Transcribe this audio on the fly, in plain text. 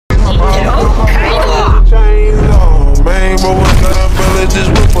bro was got umbrella, just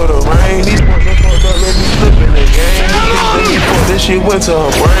wait for the rain. These fucked up, let me slip in the game. This shit went to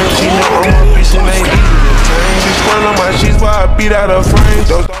her brain. She know I'm a bitch and ain't easy to tame. She sprung on my sheets while I beat out her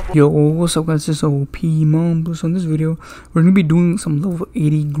frame. Yo, what's up guys, it's OP Mom. So in this video, we're gonna be doing some level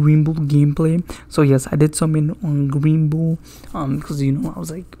 80 Greenbull gameplay. So yes, I did some on Greenbull, because you know, I was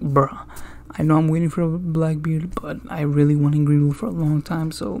like, bruh, I know I'm waiting for a Blackbeard, but I really wanted Greenbull for a long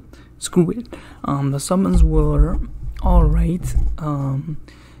time, so screw it. The summons were alright.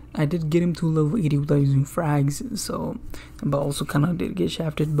 I did get him to level 80 without using frags, so, but also kind of did get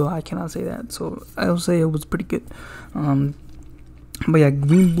shafted, but I cannot say that, so I'll say it was pretty good. But yeah,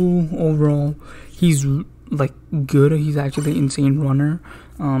 Greenbull overall, he's like good. He's actually an insane runner.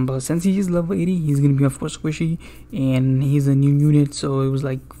 But since he is level 80, he's gonna be of course squishy, and he's a new unit, so it was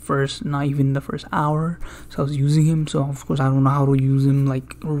like not even the first hour, so I was using him, so of course I don't know how to use him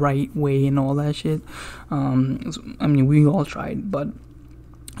like right way and all that shit. I mean, we all tried, but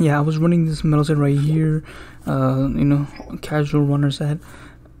yeah, I was running this metal set right here, you know, casual runner set.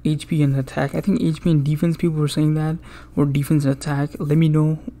 HP and attack. I think HP and defense people were saying that, or defense and attack. Let me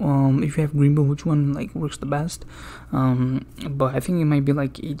know if you have Greenbull, which one like works the best. But I think it might be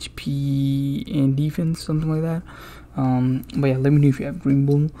like HP and defense, something like that. But yeah, let me know if you have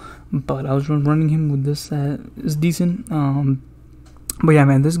Greenbull. But I was running him with this set. It's decent. But yeah,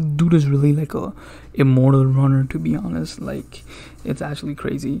 man, this dude is really like a immortal runner, to be honest. Like, it's actually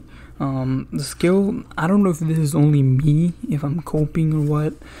crazy. The skill, I don't know if this is only me, if I'm coping or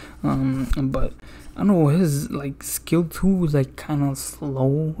what, but I don't know, his like skill 2 was like kind of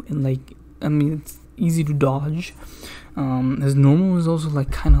slow, and like, I mean, it's easy to dodge. His normal is also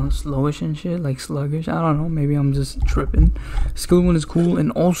like kind of slowish and shit, like sluggish. I don't know, maybe I'm just tripping. Skill 1 is cool,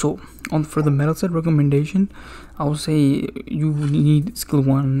 and also for the metal set recommendation, I would say you need skill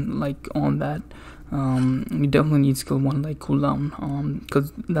 1 like on that. You definitely need skill 1 like cooldown,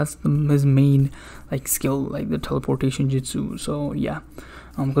 because that's his main like skill, like the teleportation jutsu. So yeah,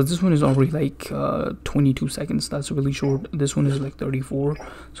 because this one is already like 22 seconds. That's really short. This one is like 34,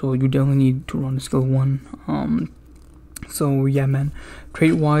 so you definitely need to run skill 1. So yeah, man,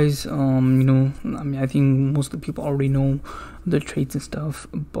 trait wise, you know, I mean, I think most of the people already know the traits and stuff,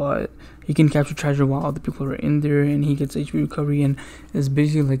 but he can capture treasure while other people are in there, and he gets HP recovery, and is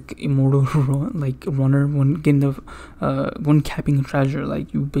basically like immortal like runner when getting the when capping a treasure.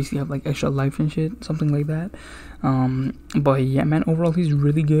 Like, you basically have like extra life and shit, something like that. But yeah, man, overall he's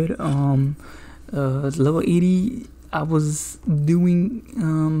really good. Level 80, I was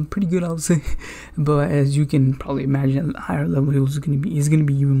doing pretty good, I would say, but as you can probably imagine, at a higher level he's gonna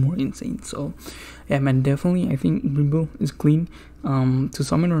be even more insane. So yeah, man, definitely I think Greenbull is clean. To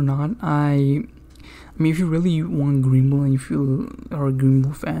summon or not, I mean, if you really want Greenbull and you are a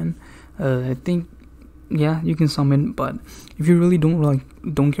Greenbull fan, I think yeah, you can summon. But if you really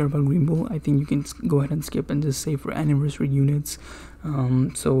don't care about Greenbull, I think you can go ahead and skip and just save for anniversary units.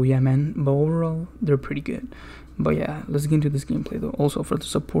 So yeah, man, but overall they're pretty good. But yeah, let's get into this gameplay though. Also, for the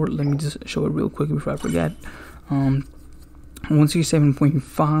support, let me just show it real quick before I forget.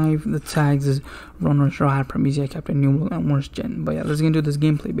 167.5. the tags is Runner, Rad, Promisia, Captain New, and Worst Gen. But yeah, let's get into this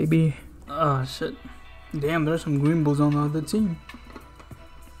gameplay, baby. Ah, shit. Damn, there's some Greenbulls on the other team.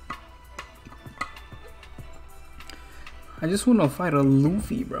 I just want to fight a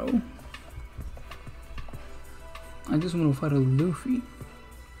Luffy, bro. I just want to fight a Luffy.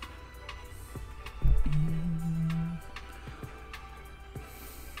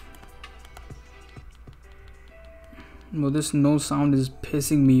 Well, this no sound is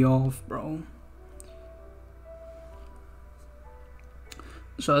pissing me off, bro.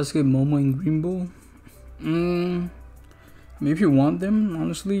 Should I skip Momo and Greenbull? Maybe if you want them,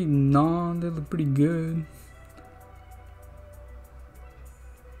 honestly, nah, they look pretty good.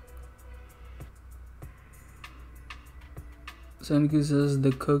 Senku says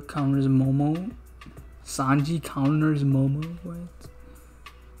the cook counters Momo. Sanji counters Momo. What?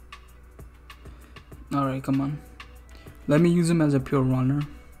 Alright, come on. Let me use him as a pure runner.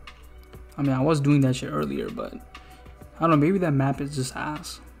 I mean, I was doing that shit earlier, but I don't know, maybe that map is just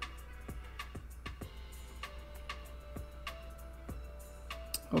ass.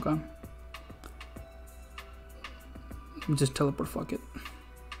 Okay. Let me just teleport, fuck it.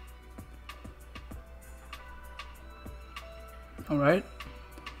 Alright.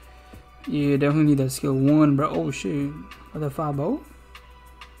 Yeah, definitely need that skill 1, bro. Oh shit. What the 5-0?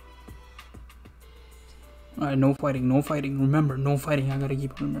 Alright, no fighting, no fighting. Remember, no fighting. I gotta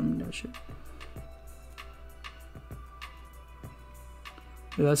keep remembering that shit.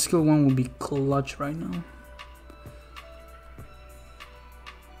 Yeah, that skill 1 will be clutch right now.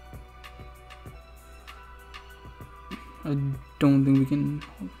 I don't think we can.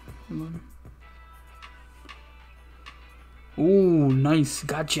 Hold on. Oh, nice.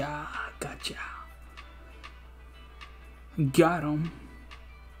 Gotcha. Gotcha. Got him.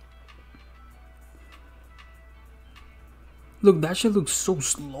 Look, that shit looks so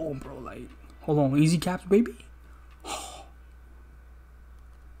slow, bro. Like, hold on. Easy caps, baby.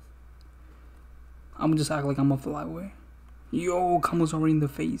 I'm gonna just act like I'm a flyway. Yo, Kamo's already in the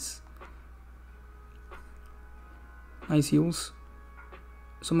face. Nice heals.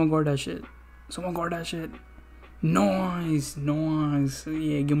 Someone guard that shit. Someone guard that shit. Nice, nice.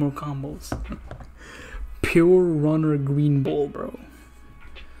 Yeah, get more combos. Pure runner Greenbull, bro.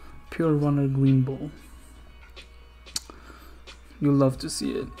 Pure runner Greenbull. You'll love to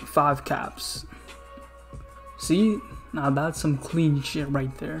see it. 5 caps. See? Now that's some clean shit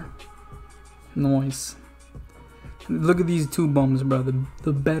right there. Nice. Look at these 2 bums, bro.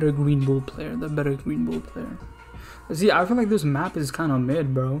 The better Greenbull player. The better Greenbull player. See, I feel like this map is kind of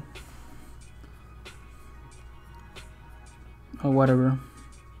mid, bro. Or whatever.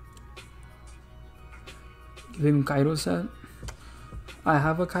 Give him Kaido set. I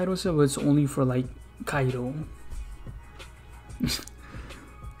have a Kaido set, but it's only for like Kaido.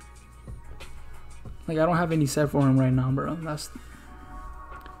 Like, I don't have any set for him right now, bro. That's,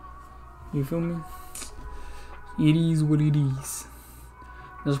 you feel me? It is what it is.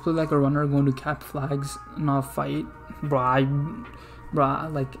 Just play like a runner, going to cap flags, not fight, bro.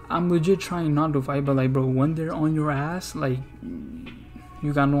 Like, I'm legit trying not to fight, but like, bro, when they're on your ass, like,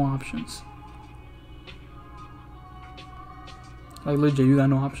 you got no options. Like, legit, you got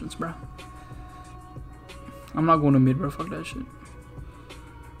no options, bro. I'm not going to mid, bro. Fuck that shit.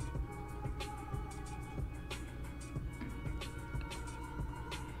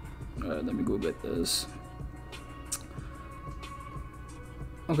 Alright, let me go get this.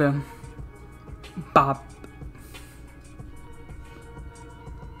 Okay. Bop.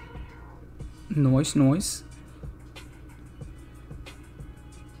 Noise, noise.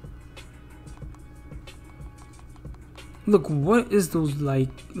 Look, what is those like?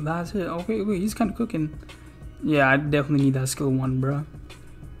 That's it. Okay, wait, he's kind of cooking. Yeah, I definitely need that skill 1, bro.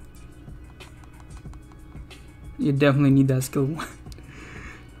 You definitely need that skill 1.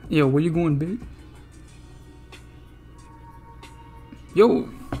 Yo, where you going, big? Yo,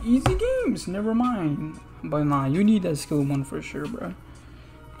 easy games, never mind. But nah, you need that skill 1 for sure, bro.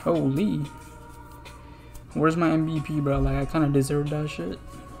 Holy. Where's my MVP, bro? Like, I kind of deserve that shit.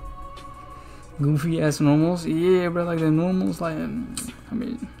 Goofy ass normals? Yeah, bro, like the normals, like, I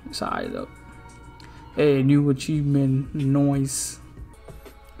mean, it's alright though. Hey, new achievement, noise.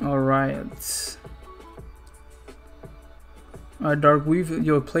 Alright. Alright, Dark Weave,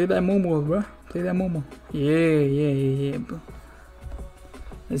 yo, play that Momo, bro. Play that Momo. Yeah, bro.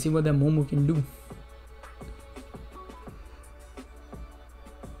 Let's see what that Momo can do.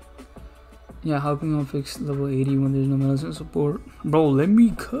 Yeah, helping on fix level 80 when there's no medicine support. Bro, let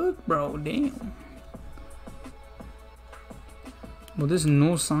me cook, bro. Damn. But this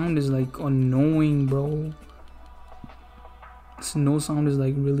no sound is like annoying, bro. This no sound is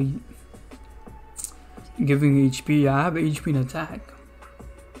like really giving HP. I have HP in attack.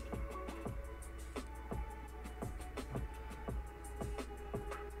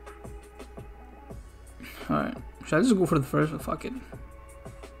 Alright. Should I just go for the first? Fuck it.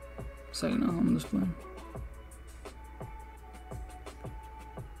 Second, I'm just playing.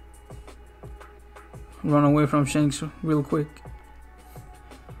 Run away from Shanks real quick.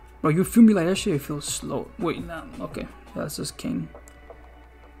 Bro, you feel me like that shit feels slow. Wait, nah, okay. That's just king.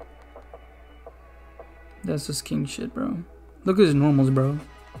 That's just king shit, bro. Look at his normals, bro.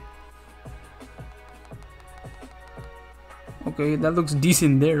 Okay, that looks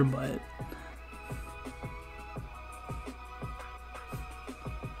decent there, but...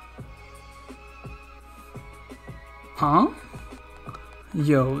 Huh?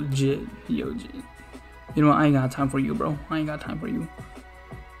 Yo, Jit. Yo, Jit. You know what? I ain't got time for you, bro. I ain't got time for you.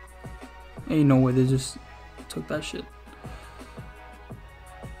 Ain't no way they just took that shit.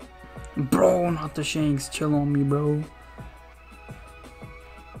 Bro, not the Shanks. Chill on me, bro.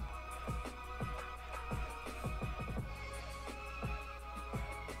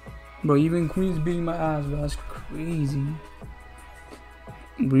 Bro, even Queen's beating my ass, bro. That's crazy.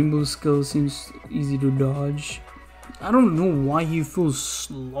 Greenbull's skill seems easy to dodge. I don't know why he feels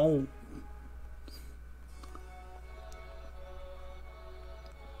slow.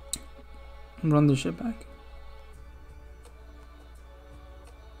 Run the shit back.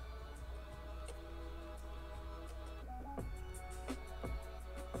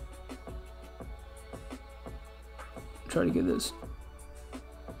 Try to get this.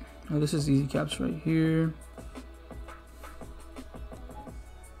 Oh, this is easy caps right here.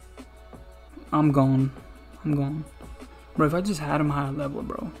 I'm gone. I'm gone. Bro, if I just had him higher level,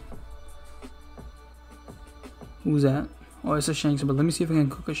 bro. Who's that? Oh, it's a Shanks, but let me see if I can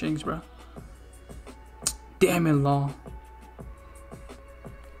cook a Shanks, bro. Damn it, Law.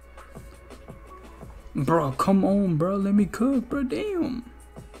 Bro, come on, bro. Let me cook, bro. Damn.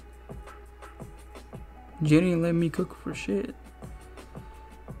 Jenny let me cook for shit.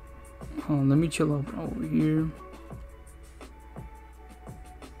 Hold on, let me chill up over here.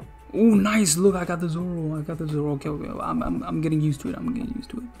 Oh, nice. Look, I got the Zoro. I got the Zoro. Okay, okay. I'm getting used to it. I'm getting used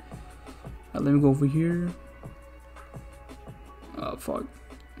to it. Right, let me go over here. Oh, fuck.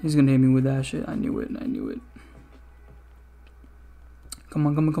 He's gonna hit me with that shit. I knew it. I knew it. Come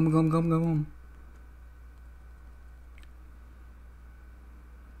on, come on, come on, come on, come on, come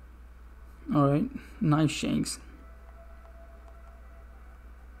on. Alright. Nice Shanks.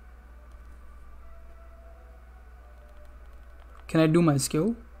 Can I do my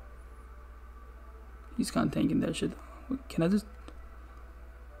skill? He's kind of tanking that shit. Can I just...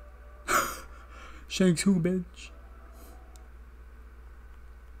 Shanks who, bitch?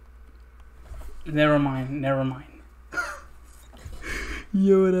 Never mind, never mind.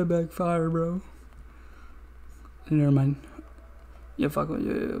 Yo, that backfire, bro. Never mind. Yeah, fuck it.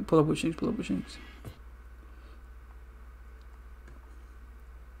 Yeah. Pull up with Shanks, pull up with Shanks.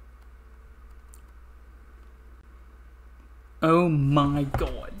 Oh my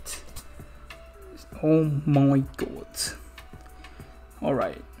god. Oh my god.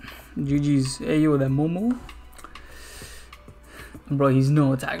 Alright. GG's. Hey, yo, that Momo. Bro, he's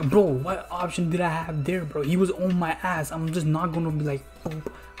no attack. Bro, what option did I have there, bro? He was on my ass. I'm just not gonna be like,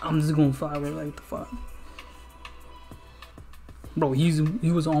 boop. I'm just gonna fly right like the fuck. Bro,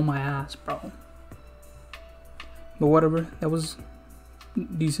 he was on my ass, bro. But whatever. That was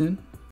decent.